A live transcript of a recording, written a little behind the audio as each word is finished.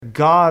that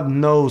God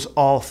knows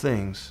all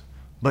things,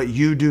 but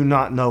you do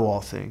not know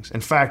all things.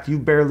 In fact, you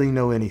barely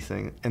know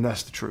anything, and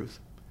that's the truth.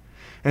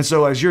 And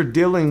so as you're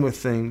dealing with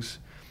things,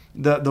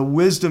 the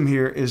wisdom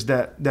here is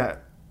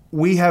that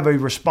we have a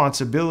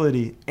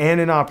responsibility and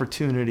an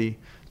opportunity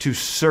to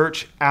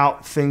search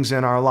out things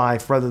in our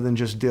life rather than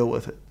just deal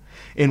with it.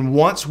 And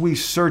once we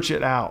search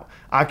it out,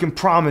 I can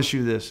promise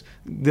you this.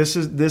 This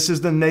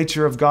is the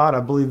nature of God.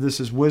 I believe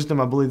this is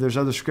wisdom. I believe there's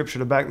other scripture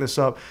to back this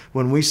up.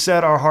 When we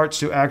set our hearts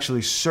to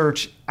actually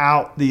search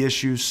out the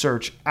issues,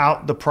 search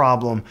out the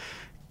problem,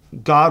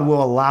 God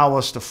will allow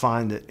us to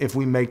find it if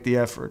we make the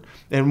effort.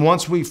 And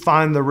once we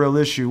find the real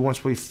issue,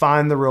 once we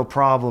find the real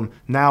problem,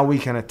 now we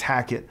can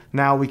attack it.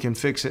 Now we can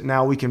fix it.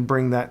 Now we can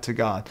bring that to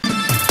God.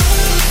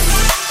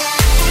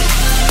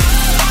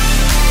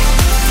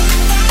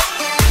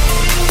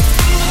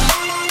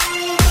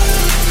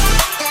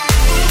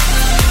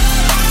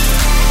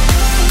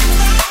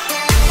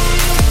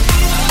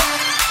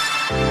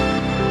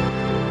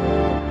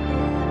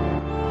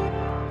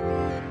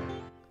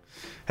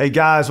 Hey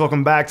guys,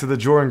 welcome back to the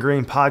Jordan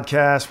Green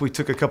Podcast. We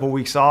took a couple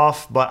weeks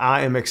off, but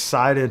I am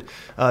excited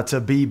to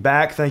be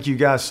back. Thank you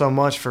guys so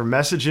much for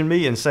messaging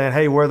me and saying,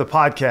 hey, we're the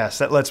podcast.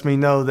 That lets me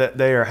know that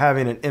they are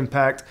having an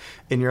impact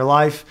in your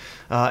life.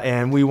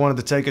 And we wanted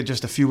to take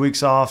just a few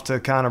weeks off to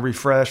kind of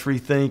refresh,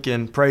 rethink,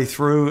 and pray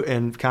through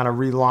and kind of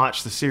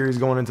relaunch the series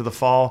going into the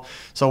fall.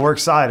 So we're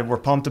excited. We're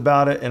pumped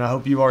about it, and I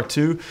hope you are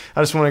too.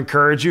 I just want to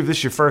encourage you, if this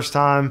is your first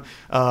time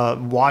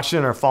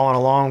watching or following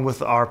along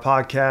with our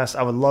podcast,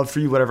 I would love for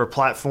you, whatever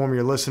platform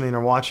you're listening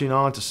or watching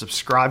on, to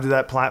subscribe to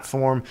that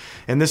platform.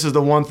 And this is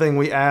the one thing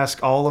we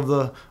ask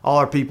all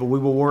our people. We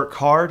will work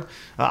hard.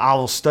 I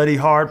will study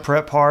hard,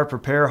 prep hard,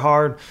 prepare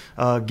hard,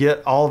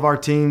 get all of our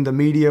team, the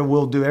media.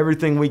 We'll do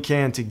everything we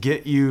can to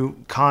get you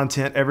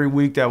content every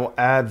week that will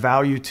add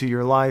value to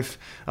your life,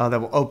 that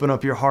will open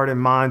up your heart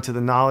and mind to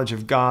the knowledge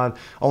of God.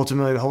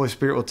 Ultimately, the Holy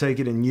Spirit will take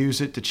it and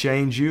use it to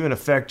change you and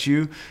affect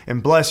you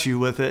and bless you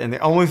with it. And the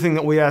only thing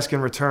that we ask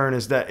in return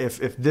is that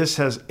if this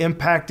has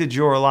impacted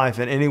your life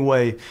in any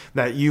way,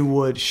 that you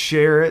would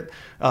share it,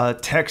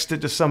 text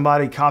it to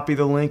somebody, copy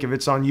the link. If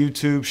it's on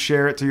YouTube,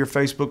 share it to your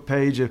Facebook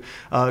page,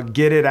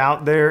 get it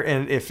out there.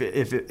 And if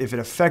it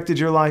affected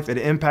your life, it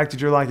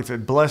impacted your life, if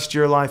it blessed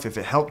your life, if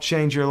it helped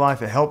change your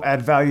life, it helped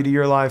add value to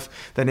your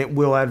life, then it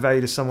will add value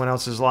to someone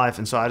else's life.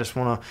 And so I just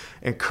want to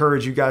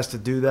encourage you guys to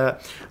do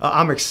that.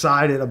 I'm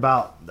excited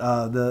about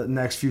the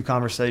next few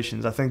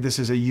conversations. I think this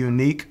is a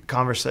unique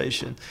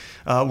conversation.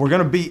 We're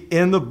going to be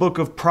in the book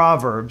of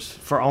Proverbs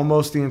for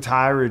almost the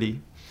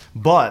entirety,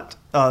 but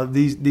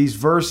these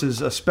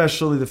verses,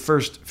 especially the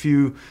first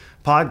few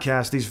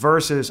podcasts, these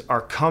verses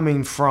are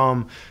coming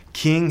from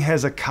King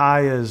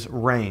Hezekiah's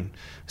reign.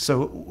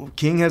 So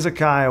King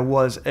Hezekiah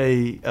was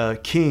a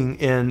king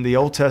in the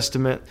Old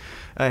Testament,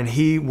 and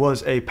he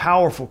was a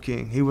powerful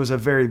king. He was a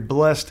very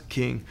blessed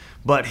king,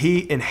 but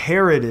he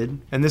inherited,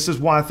 and this is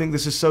why I think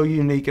this is so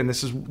unique, and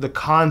this is the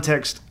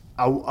context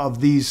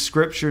of these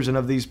scriptures and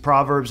of these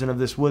proverbs and of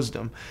this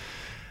wisdom.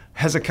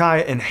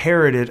 Hezekiah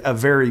inherited a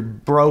very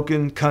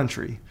broken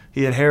country.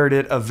 He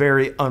inherited a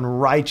very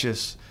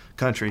unrighteous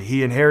country.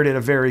 He inherited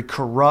a very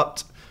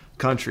corrupt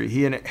country.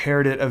 He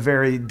inherited a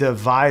very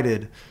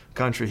divided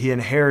country. He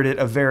inherited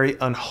a very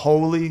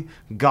unholy,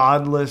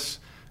 godless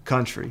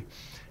country.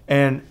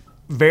 And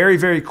very,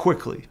 very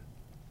quickly,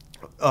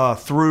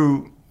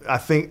 through, I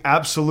think,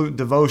 absolute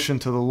devotion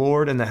to the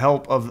Lord and the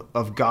help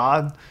of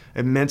God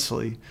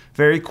immensely,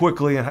 very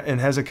quickly in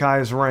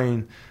Hezekiah's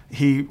reign,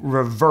 he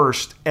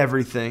reversed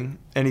everything.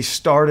 And he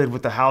started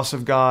with the house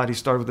of God. He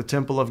started with the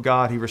temple of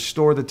God. He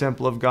restored the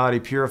temple of God. He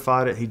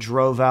purified it. He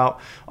drove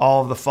out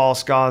all of the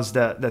false gods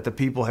that the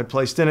people had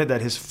placed in it, that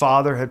his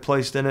father had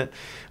placed in it.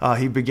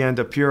 He began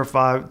to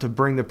purify, to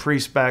bring the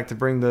priests back, to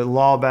bring the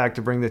law back,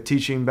 to bring the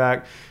teaching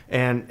back.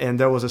 And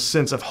there was a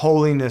sense of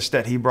holiness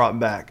that he brought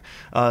back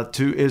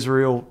to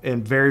Israel,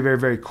 and very, very,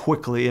 very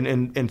quickly.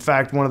 And in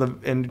fact,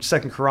 in 2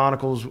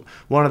 Chronicles,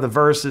 one of the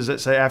verses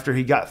that say after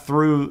he got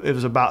through, it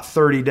was about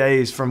 30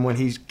 days from when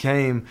he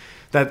came,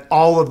 that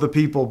all of the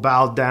people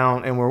bowed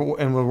down and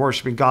were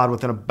worshiping God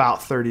within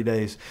about 30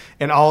 days.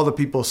 And all the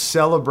people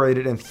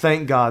celebrated and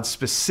thanked God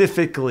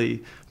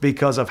specifically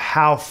because of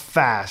how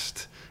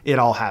fast it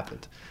all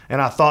happened.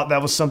 And I thought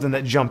that was something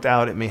that jumped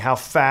out at me, how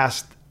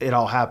fast it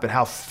all happened,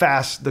 how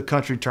fast the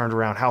country turned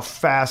around, how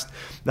fast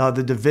the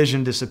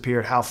division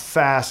disappeared, how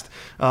fast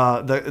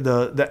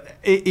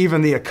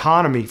even the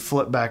economy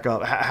flipped back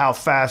up, how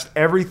fast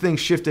everything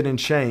shifted and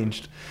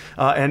changed.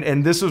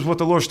 And this is what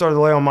the Lord started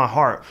to lay on my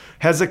heart.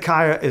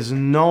 Hezekiah is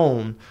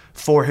known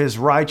for his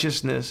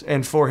righteousness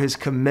and for his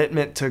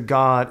commitment to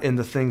God in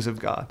the things of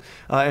God.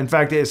 In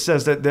fact, it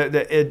says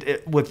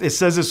it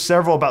says this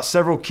about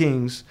several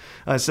kings.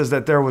 It says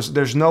that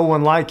there's no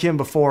one like him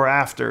before or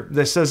after.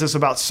 It says this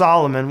about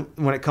Solomon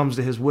when it comes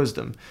to his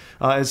wisdom.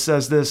 It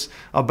says this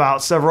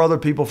about several other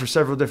people for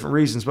several different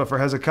reasons. But for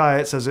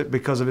Hezekiah, it says it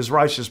because of his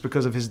righteousness,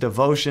 because of his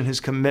devotion,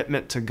 his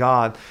commitment to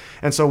God.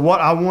 And so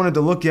what I wanted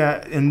to look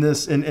at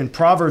in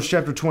Proverbs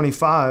chapter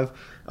 25,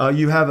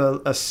 you have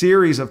a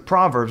series of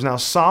Proverbs. Now,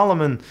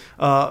 Solomon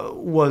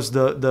was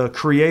the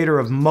creator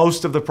of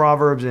most of the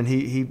Proverbs, and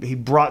he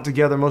brought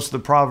together most of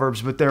the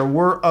Proverbs, but there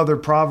were other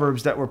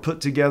Proverbs that were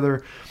put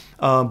together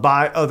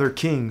by other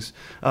kings,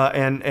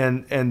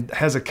 and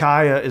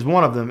Hezekiah is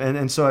one of them.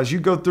 And so as you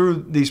go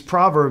through these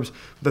Proverbs,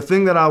 the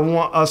thing that I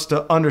want us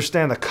to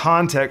understand, the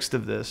context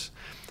of this,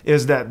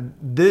 is that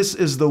this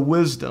is the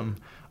wisdom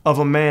of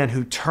a man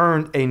who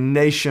turned a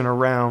nation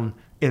around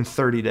in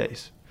 30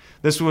 days.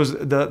 This was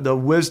the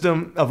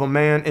wisdom of a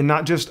man, and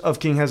not just of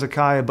King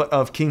Hezekiah, but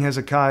of King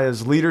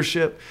Hezekiah's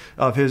leadership,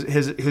 of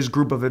his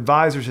group of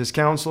advisors, his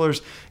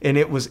counselors. And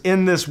it was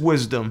in this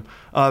wisdom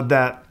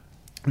that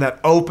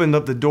opened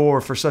up the door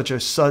for such a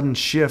sudden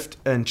shift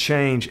and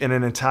change in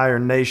an entire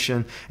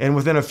nation. And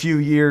within a few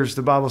years,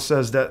 the Bible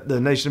says that the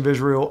nation of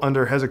Israel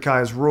under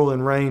Hezekiah's rule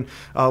and reign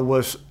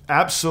was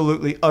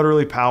absolutely,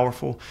 utterly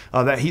powerful,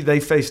 that they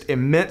faced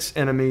immense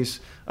enemies,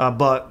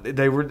 but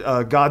they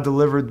were God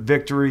delivered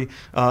victory.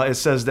 It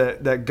says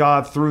that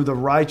God, through the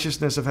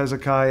righteousness of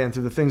Hezekiah and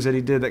through the things that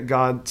he did, that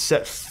God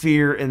set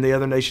fear in the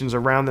other nations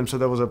around them, so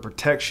there was a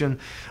protection,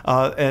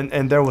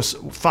 and there was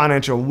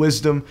financial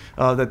wisdom,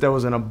 that there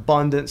was an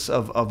abundance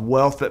of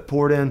wealth that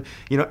poured in.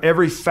 You know,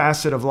 every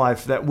facet of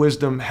life that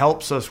wisdom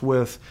helps us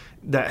with,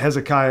 that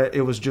Hezekiah,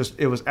 it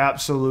was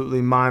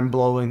absolutely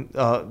mind-blowing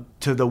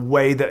to the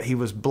way that he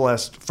was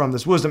blessed from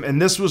this wisdom.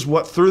 And this was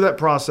what, through that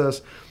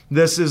process,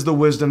 this is the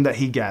wisdom that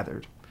he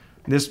gathered.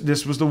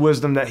 This was the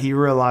wisdom that he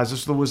realized. This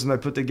is the wisdom they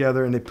put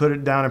together, and they put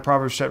it down in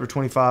Proverbs chapter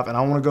 25. And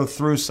I want to go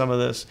through some of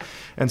this.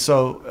 And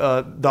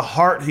so the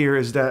heart here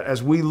is that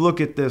as we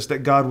look at this, that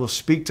God will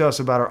speak to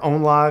us about our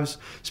own lives,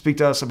 speak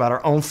to us about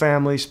our own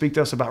family, speak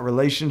to us about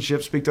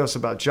relationships, speak to us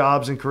about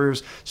jobs and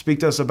careers,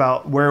 speak to us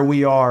about where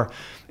we are.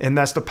 And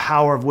that's the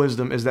power of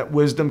wisdom, is that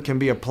wisdom can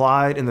be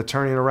applied in the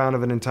turning around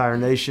of an entire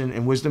nation,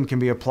 and wisdom can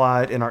be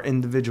applied in our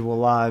individual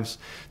lives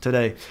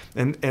today.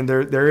 And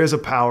there is a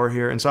power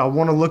here. And so I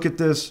want to look at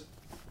this.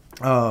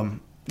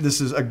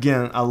 This is,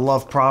 again, I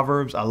love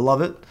Proverbs. I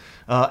love it.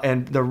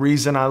 And the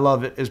reason I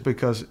love it is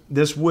because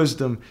this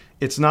wisdom,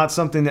 it's not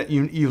something that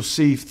you'll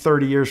see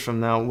 30 years from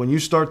now. When you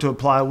start to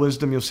apply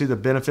wisdom, you'll see the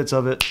benefits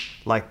of it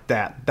like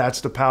that.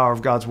 That's the power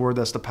of God's word.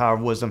 That's the power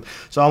of wisdom.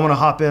 So I want to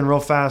hop in real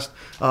fast.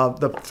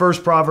 The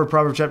first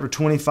Proverb chapter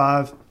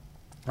 25,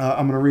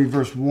 I'm going to read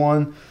verse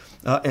 1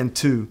 and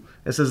 2.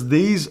 It says,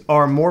 "These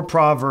are more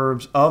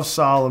proverbs of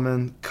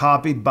Solomon,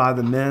 copied by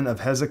the men of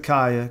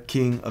Hezekiah,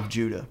 king of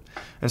Judah."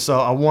 And so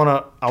I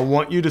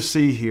want you to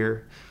see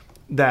here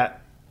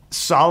that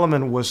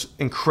Solomon was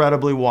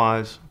incredibly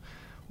wise,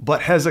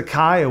 but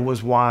Hezekiah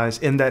was wise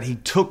in that he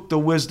took the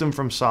wisdom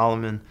from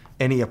Solomon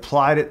and he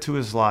applied it to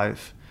his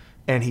life,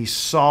 and he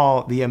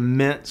saw the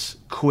immense,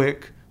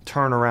 quick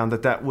turnaround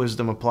that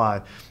wisdom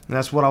applied. And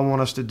that's what I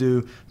want us to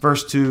do.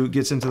 Verse 2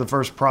 gets into the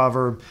first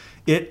proverb.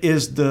 "It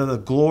is the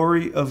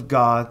glory of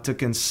God to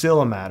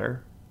conceal a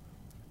matter.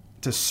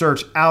 To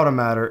search out a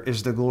matter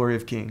is the glory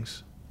of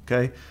kings."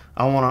 Okay?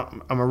 I'm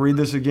going to read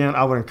this again.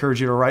 I would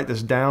encourage you to write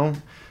this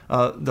down.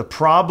 The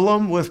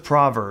problem with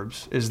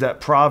Proverbs is that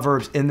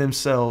Proverbs in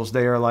themselves,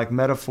 they are like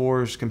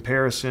metaphors,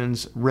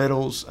 comparisons,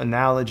 riddles,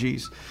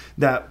 analogies,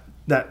 that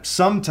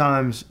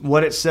sometimes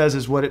what it says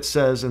is what it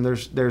says, and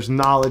there's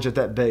knowledge at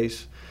that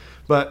base.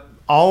 But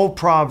all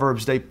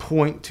Proverbs, they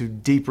point to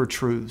deeper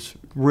truths,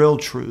 real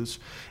truths.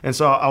 And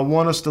so I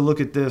want us to look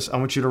at this. I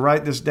want you to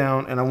write this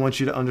down, and I want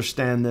you to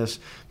understand this,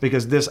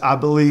 because this, I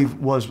believe,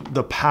 was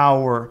the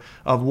power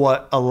of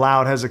what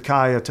allowed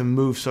Hezekiah to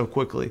move so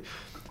quickly.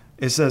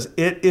 It says,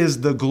 "It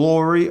is the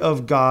glory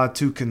of God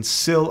to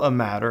conceal a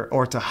matter,"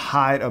 or to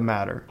hide a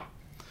matter.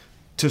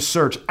 "To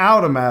search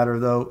out a matter,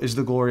 though, is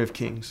the glory of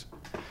kings."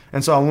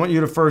 And so I want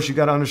you to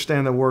got to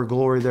understand the word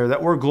glory there.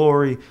 That word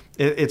glory,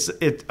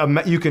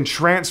 you can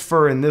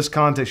transfer in this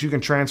context, you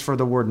can transfer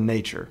the word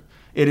nature.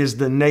 It is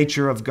the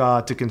nature of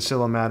God to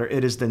conceal a matter.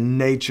 It is the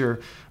nature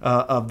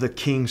of the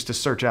kings to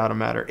search out a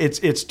matter.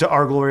 It's to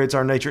our glory, it's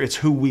our nature, it's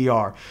who we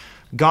are.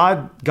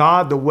 God,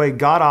 the way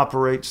God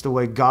operates, the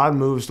way God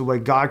moves, the way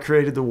God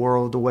created the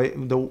world,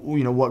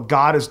 what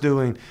God is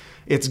doing,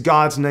 it's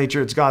God's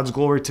nature, it's God's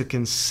glory to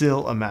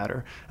conceal a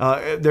matter.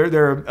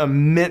 There are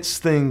immense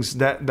things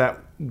that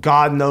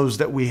God knows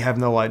that we have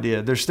no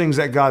idea. There's things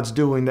that God's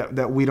doing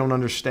that we don't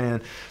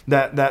understand.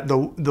 That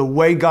the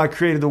way God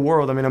created the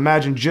world, I mean,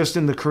 imagine just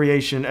in the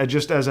creation,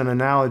 just as an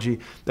analogy,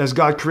 as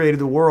God created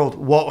the world,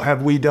 what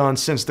have we done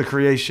since the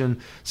creation,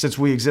 since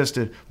we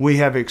existed? We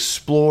have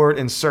explored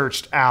and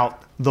searched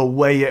out the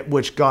way at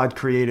which God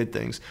created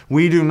things.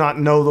 We do not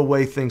know the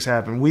way things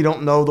happen. We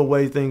don't know the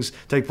way things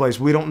take place.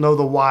 We don't know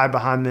the why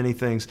behind many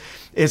things.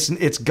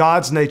 It's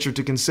God's nature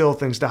to conceal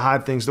things, to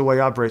hide things, the way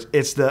He operates.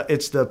 It's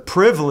the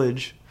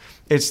privilege,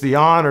 it's the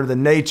honor, the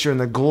nature, and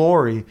the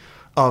glory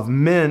of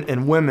men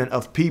and women,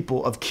 of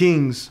people, of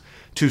kings,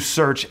 to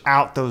search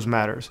out those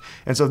matters.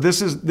 And so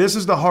this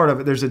is the heart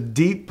of it. There's a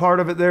deep part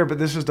of it there, but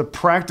this is the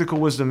practical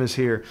wisdom is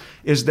here,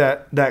 is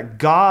that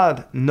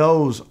God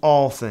knows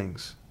all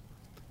things,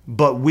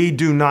 but we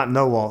do not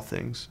know all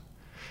things.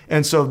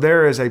 And so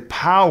there is a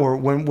power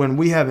when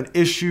we have an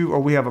issue or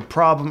we have a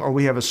problem or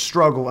we have a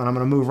struggle, and I'm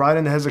going to move right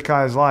into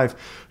Hezekiah's life.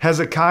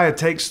 Hezekiah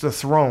takes the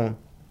throne,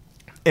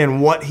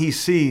 and what he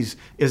sees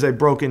is a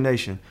broken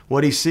nation.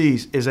 What he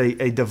sees is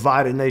a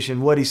divided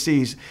nation. What he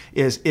sees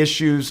is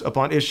issues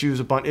upon issues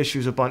upon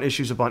issues upon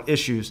issues upon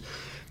issues.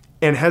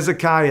 And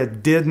Hezekiah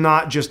did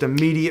not just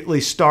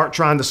immediately start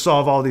trying to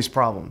solve all these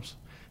problems.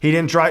 He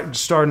didn't try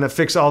starting to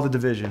fix all the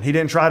division. He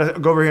didn't try to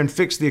go over here and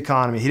fix the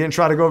economy. He didn't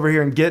try to go over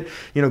here and get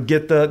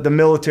the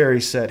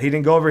military set. He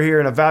didn't go over here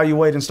and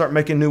evaluate and start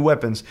making new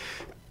weapons.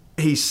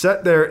 He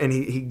sat there and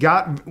he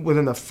got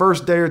within the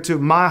first day or two.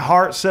 My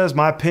heart says,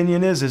 my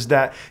opinion is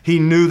that he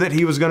knew that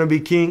he was going to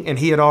be king, and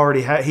he had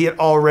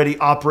already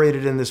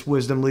operated in this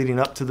wisdom leading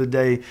up to the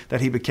day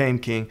that he became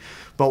king.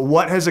 But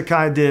what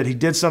Hezekiah did, he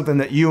did something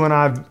that you and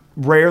I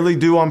rarely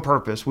do on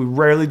purpose. We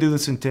rarely do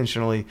this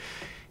intentionally.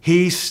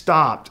 He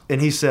stopped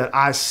and he said,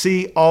 I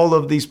see all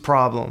of these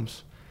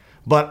problems,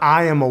 but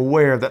I am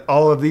aware that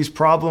all of these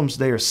problems,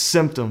 they are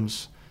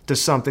symptoms to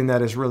something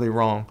that is really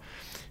wrong.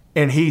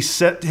 And he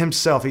set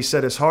himself, he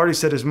set his heart, he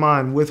set his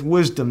mind with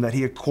wisdom that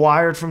he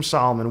acquired from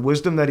Solomon,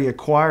 wisdom that he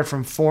acquired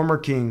from former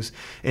kings.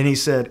 And he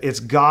said, it's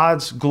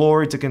God's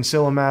glory to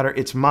conceal a matter.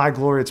 It's my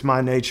glory, it's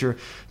my nature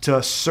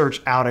to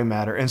search out a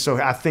matter. And so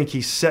I think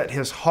he set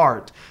his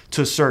heart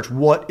to search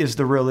what is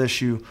the real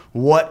issue,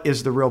 what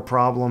is the real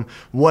problem,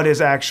 what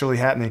is actually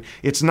happening.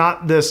 It's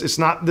not this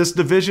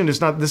division,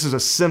 this is a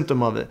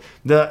symptom of it.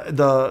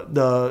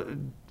 The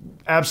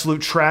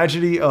absolute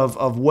tragedy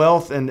of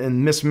wealth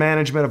and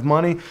mismanagement of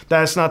money,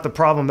 that's not the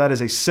problem. That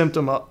is a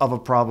symptom of a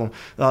problem.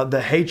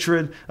 The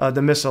hatred,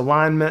 the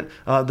misalignment,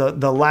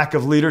 the lack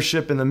of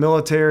leadership in the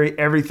military,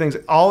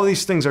 all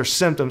these things are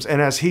symptoms.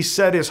 And as he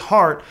set his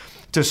heart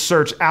to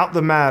search out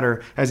the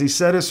matter, as he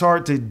set his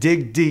heart to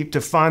dig deep to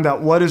find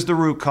out what is the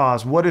root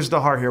cause, what is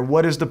the heart here,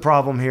 what is the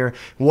problem here,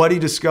 what he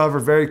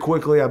discovered very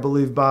quickly, I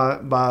believe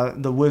by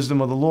the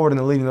wisdom of the Lord and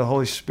the leading of the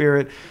Holy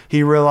Spirit,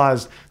 he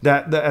realized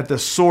that at the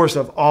source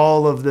of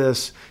all of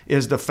this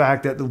is the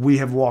fact that we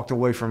have walked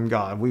away from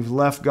God. We've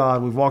left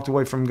God. We've walked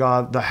away from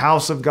God. The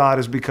house of God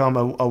has become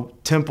a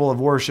temple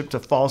of worship to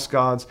false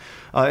gods.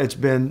 It's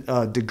been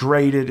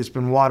degraded. It's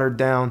been watered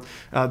down.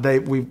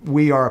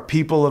 We are a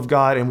people of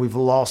God, and we've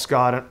lost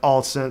God in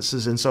all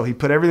senses. And so he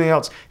put everything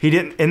else. He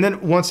didn't. And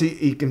then once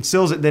he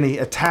conceals it, then he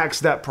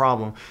attacks that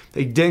problem.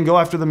 He didn't go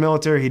after the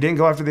military. He didn't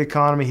go after the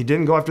economy. He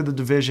didn't go after the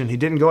division. He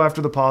didn't go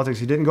after the politics.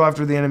 He didn't go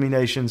after the enemy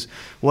nations.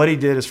 What he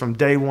did is from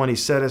day one, he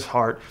set his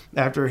heart.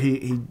 After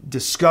he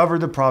discovered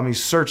the problem, he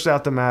searched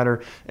out the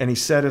matter, and he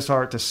set his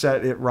heart to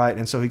set it right.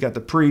 And so he got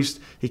the priest.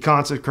 He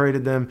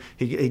consecrated them.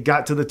 He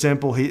got to the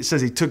temple. It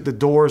says he took the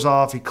doors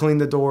off. He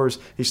cleaned the doors.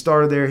 He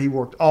started there. He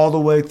worked all the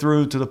way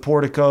through to the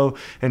portico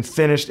and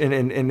finished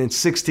in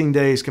 16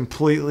 days,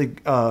 completely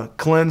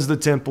cleansed the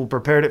temple,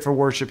 prepared it for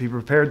worship. He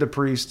prepared the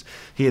priest.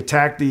 He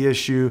attacked the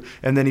issue,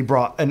 and then he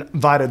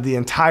invited the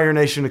entire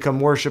nation to come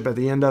worship at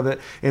the end of it.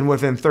 And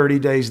within 30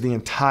 days, the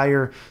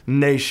entire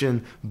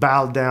nation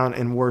bowed down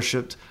and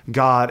worshiped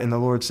God. And the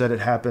Lord said it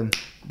happened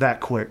that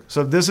quick.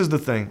 So this is the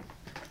thing.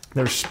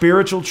 There's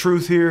spiritual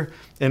truth here.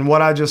 And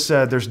what I just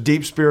said, there's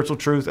deep spiritual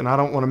truth, and I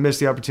don't want to miss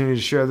the opportunity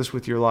to share this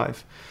with your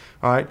life.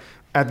 All right?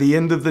 At the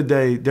end of the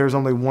day, there's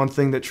only one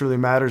thing that truly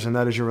matters, and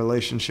that is your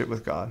relationship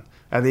with God.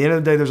 At the end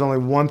of the day, there's only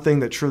one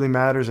thing that truly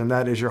matters, and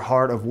that is your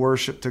heart of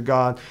worship to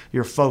God,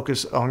 your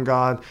focus on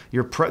God,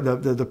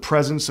 the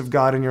presence of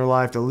God in your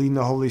life, the leading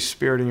the Holy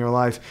Spirit in your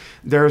life.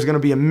 There is going to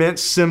be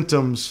immense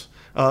symptoms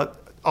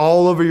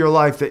all over your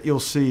life that you'll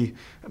see.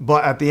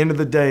 But at the end of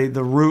the day,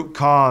 the root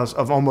cause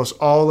of almost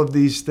all of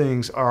these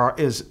things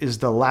is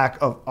the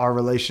lack of our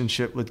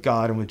relationship with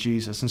God and with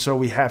Jesus. And so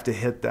we have to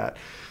hit that.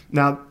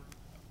 Now,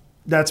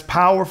 that's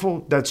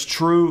powerful. That's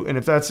true. And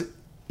if that's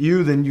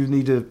you, then you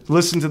need to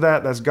listen to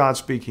that. That's God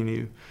speaking to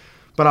you.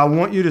 But I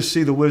want you to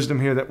see the wisdom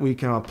here that we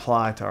can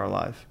apply to our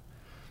life.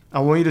 I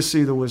want you to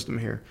see the wisdom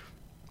here.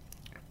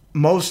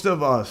 Most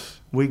of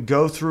us, we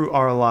go through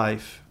our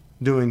life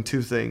doing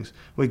two things.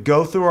 We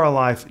go through our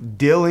life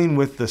dealing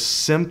with the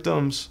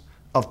symptoms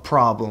of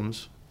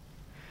problems,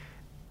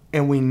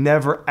 and we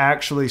never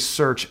actually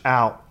search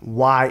out,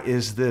 why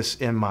is this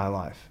in my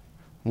life?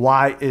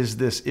 Why is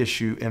this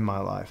issue in my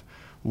life?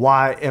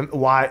 Why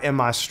am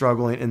I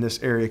struggling in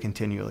this area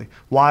continually?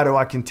 Why do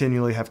I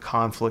continually have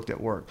conflict at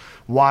work?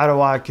 Why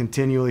do I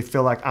continually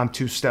feel like I'm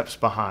 2 steps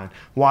behind?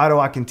 Why do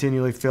I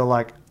continually feel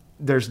like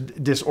there's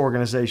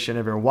disorganization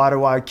everywhere? Why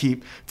do I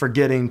keep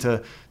forgetting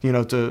to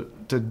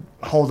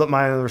hold up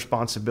my other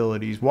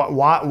responsibilities?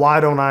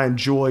 Why don't I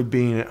enjoy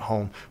being at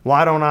home?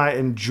 Why don't I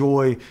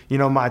enjoy,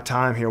 my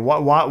time here?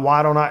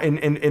 Why don't I?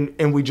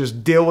 And we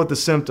just deal with the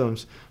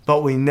symptoms,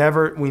 but we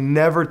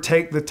never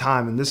take the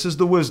time. And this is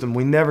the wisdom.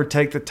 We never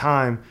take the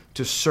time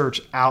to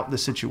search out the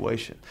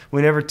situation.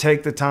 We never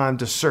take the time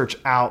to search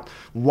out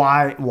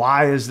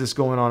why is this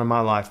going on in my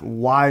life?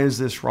 Why is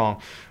this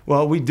wrong?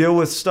 Well, we deal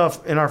with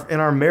stuff in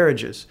our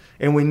marriages,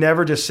 and we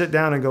never just sit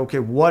down and go, okay,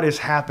 what is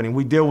happening?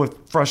 We deal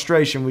with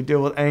frustration, we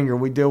deal with anger,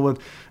 we deal with,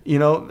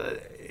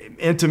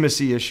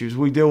 intimacy issues.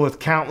 We deal with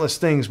countless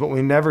things, but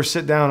we never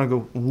sit down and go,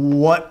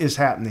 what is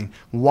happening?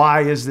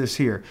 Why is this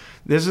here?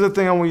 This is the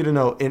thing I want you to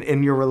know.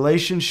 In your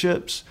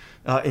relationships,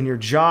 in your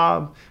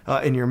job,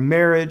 in your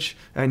marriage,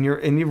 and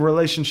in your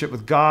relationship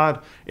with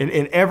God,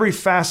 in every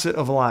facet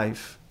of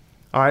life,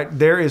 all right,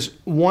 there is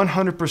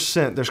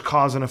 100%, there's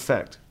cause and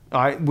effect.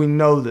 All right, we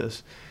know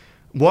this.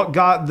 What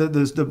God,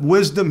 the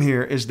wisdom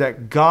here is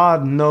that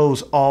God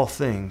knows all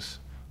things,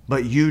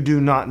 but you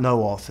do not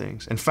know all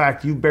things. In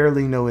fact, you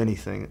barely know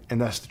anything,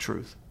 and that's the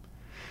truth.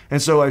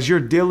 And so as you're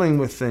dealing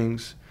with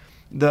things,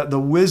 the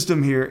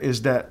wisdom here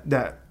is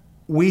that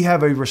we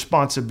have a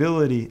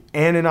responsibility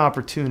and an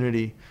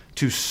opportunity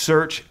to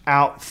search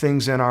out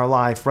things in our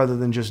life rather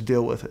than just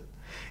deal with it.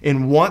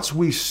 And once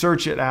we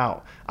search it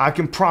out, I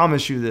can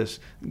promise you this.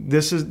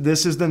 This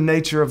is the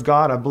nature of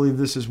God. I believe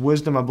this is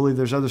wisdom. I believe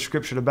there's other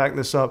scripture to back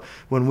this up.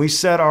 When we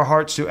set our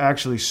hearts to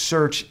actually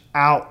search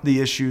out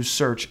the issues,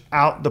 search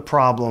out the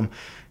problem,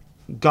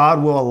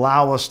 God will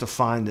allow us to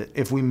find it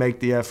if we make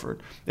the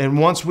effort. And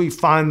once we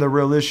find the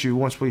real issue,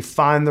 once we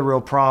find the real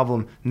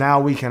problem,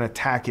 now we can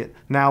attack it.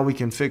 Now we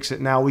can fix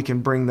it. Now we can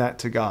bring that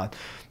to God.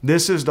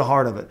 This is the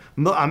heart of it.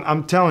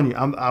 I'm telling you,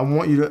 I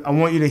want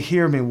you to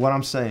hear me what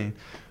I'm saying.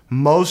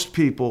 Most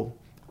people,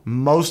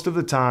 most of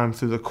the time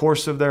through the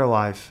course of their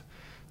life,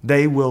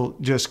 they will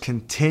just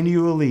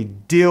continually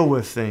deal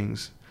with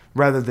things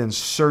rather than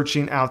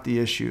searching out the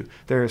issue.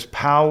 There is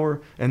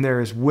power and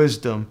there is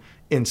wisdom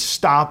in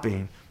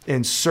stopping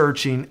and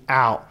searching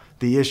out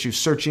the issue,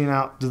 searching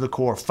out to the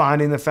core,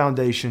 finding the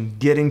foundation,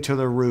 getting to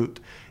the root.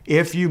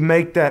 If you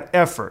make that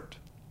effort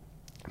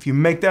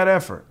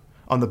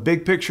on the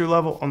big picture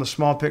level, on the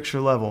small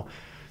picture level,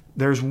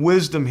 there's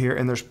wisdom here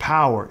and there's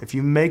power. If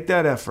you make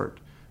that effort,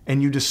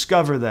 and you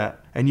discover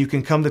that, and you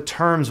can come to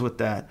terms with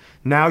that,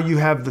 now you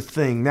have the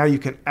thing. Now you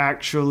can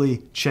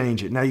actually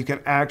change it. Now you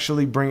can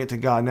actually bring it to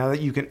God. Now that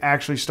you can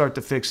actually start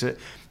to fix it,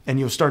 and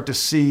you'll start to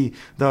see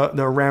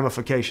the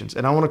ramifications.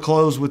 And I want to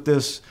close with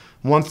this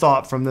one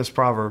thought from this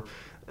proverb.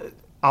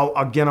 I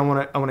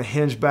want to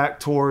hinge back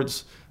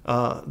towards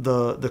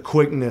the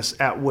quickness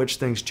at which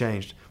things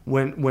changed.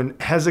 When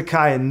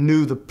Hezekiah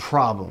knew the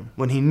problem,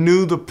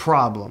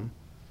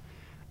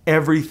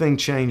 everything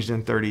changed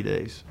in 30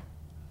 days.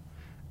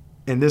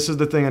 And this is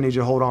the thing I need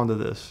you to hold on to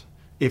this.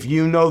 If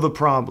you know the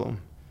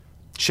problem,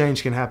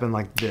 change can happen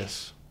like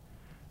this.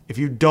 If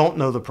you don't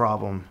know the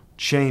problem,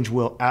 change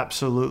will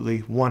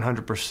absolutely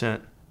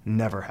 100%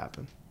 never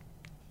happen.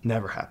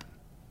 Never happen.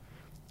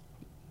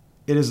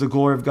 It is the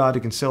glory of God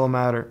to conceal a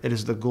matter. It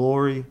is the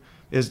glory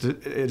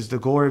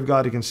of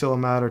God to conceal a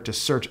matter. To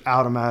search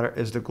out a matter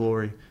is the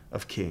glory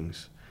of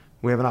kings.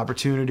 We have an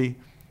opportunity.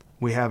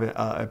 We have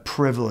a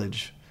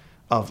privilege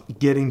of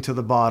getting to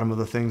the bottom of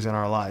the things in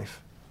our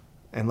life.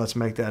 And let's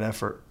make that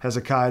effort.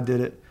 Hezekiah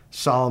did it.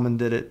 Solomon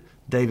did it.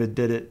 David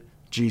did it.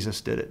 Jesus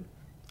did it.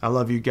 I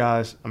love you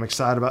guys. I'm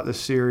excited about this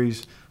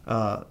series.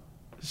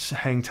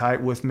 Hang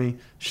tight with me.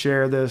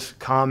 Share this.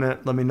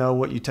 Comment. Let me know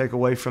what you take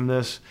away from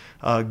this.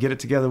 Get it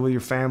together with your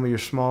family, your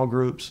small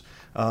groups.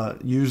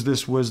 Use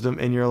this wisdom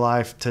in your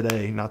life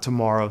today, not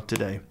tomorrow,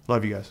 today.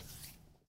 Love you guys.